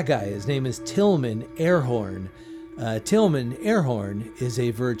that guy, his name is Tilman Ehrhorn. Tilman Ehrhorn is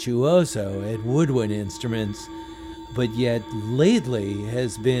a virtuoso at woodwind instruments, but yet lately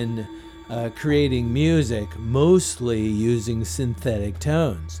has been creating music mostly using synthetic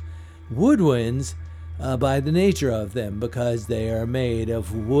tones. Woodwinds, by the nature of them, because they are made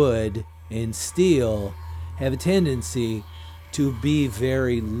of wood and steel, have a tendency to be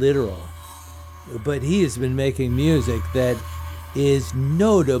very literal. But he has been making music that is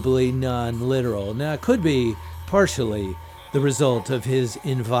notably non-literal. Now, it could be partially the result of his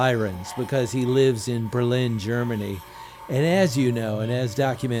environs, because he lives in Berlin, Germany. And as you know, and as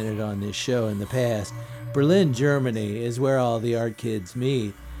documented on this show in the past, Berlin, Germany is where all the art kids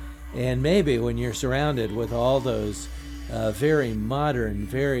meet. And maybe when you're surrounded with all those very modern,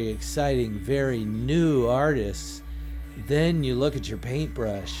 very exciting, very new artists, then you look at your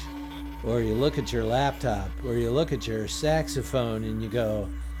paintbrush, or you look at your laptop, or you look at your saxophone and you go,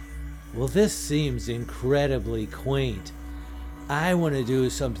 well, this seems incredibly quaint. I want to do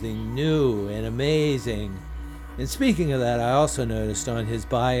something new and amazing. And speaking of that, I also noticed on his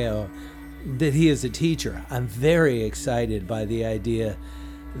bio that he is a teacher. I'm very excited by the idea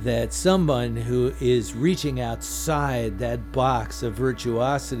that someone who is reaching outside that box of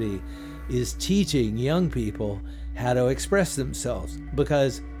virtuosity is teaching young people how to express themselves,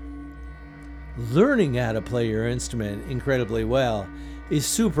 because learning how to play your instrument incredibly well is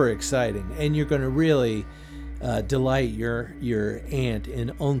super exciting, and you're going to really delight your aunt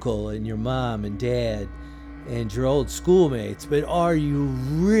and uncle and your mom and dad and your old schoolmates. But are you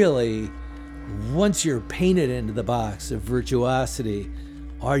really, once you're painted into the box of virtuosity,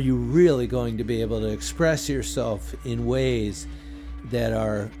 are you really going to be able to express yourself in ways that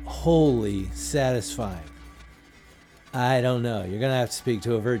are wholly satisfying? I don't know. You're going to have to speak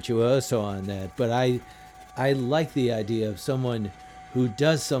to a virtuoso on that. But I like the idea of someone who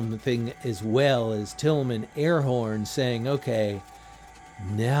does something as well as Tilman Ehrhorn saying, okay,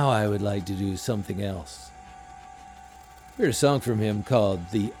 now I would like to do something else. Here's a song from him called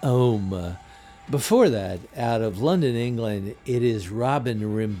The Ohm. Before that, out of London, England, it is Robin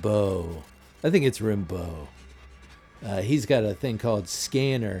Rimbaud. I think it's Rimbaud. He's got a thing called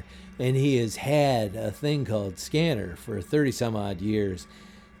Scanner, and he has had a thing called Scanner for 30-some-odd years,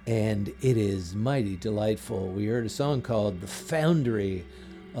 and it is mighty delightful. We heard a song called The Foundry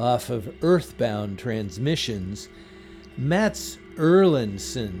off of Earthbound Transmissions. Mats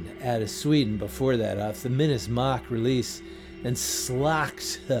Erlandsson out of Sweden before that, off the Minus Mock release, and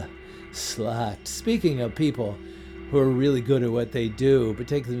Slakt. Speaking of people who are really good at what they do but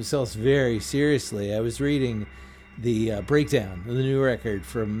take themselves very seriously, I was reading the breakdown of the new record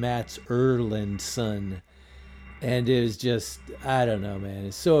from Mats Erlandsson, and it was just, I don't know, man,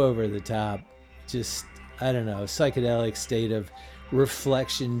 it's so over the top, just, I don't know, psychedelic state of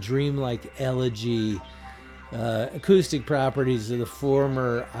reflection, dreamlike elegy, acoustic properties of the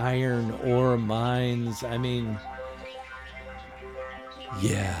former iron ore mines. I mean,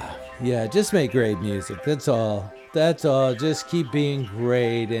 yeah, just make great music. That's all. Just keep being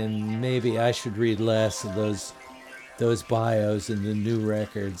great, and maybe I should read less of those bios in the new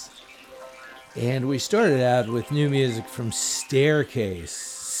records. And we started out with new music from Staircase.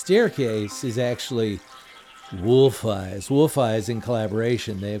 Staircase is actually Wolf Eyes. Wolf Eyes in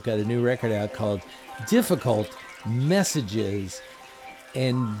collaboration. They've got a new record out called Difficult Messages.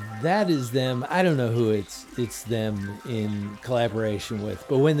 And that is them. I don't know who it's them in collaboration with,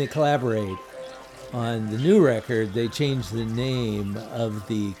 but when they collaborate on the new record, they change the name of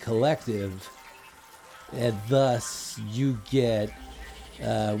the collective, and thus you get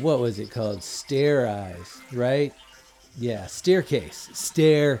what was it called? Stare Eyes, right? Yeah, Staircase.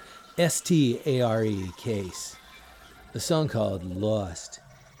 Stare, S-T-A-R-E, case. A song called Lost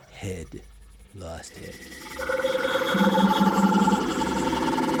Head. Lost Head.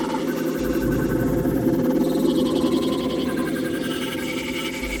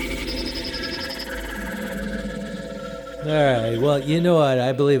 All right, well, you know what?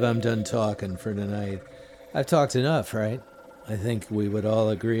 I believe I'm done talking for tonight. I've talked enough, right? I think we would all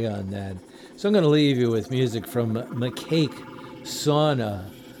agree on that. So I'm going to leave you with music from Macaque Sauna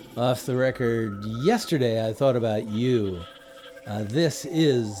off the record Yesterday I Thought About You. This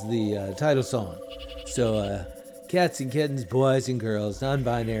is the title song. So, cats and kittens, boys and girls,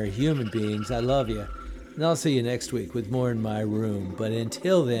 non-binary human beings, I love you. And I'll see you next week with more in my room. But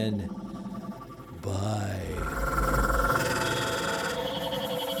until then, bye.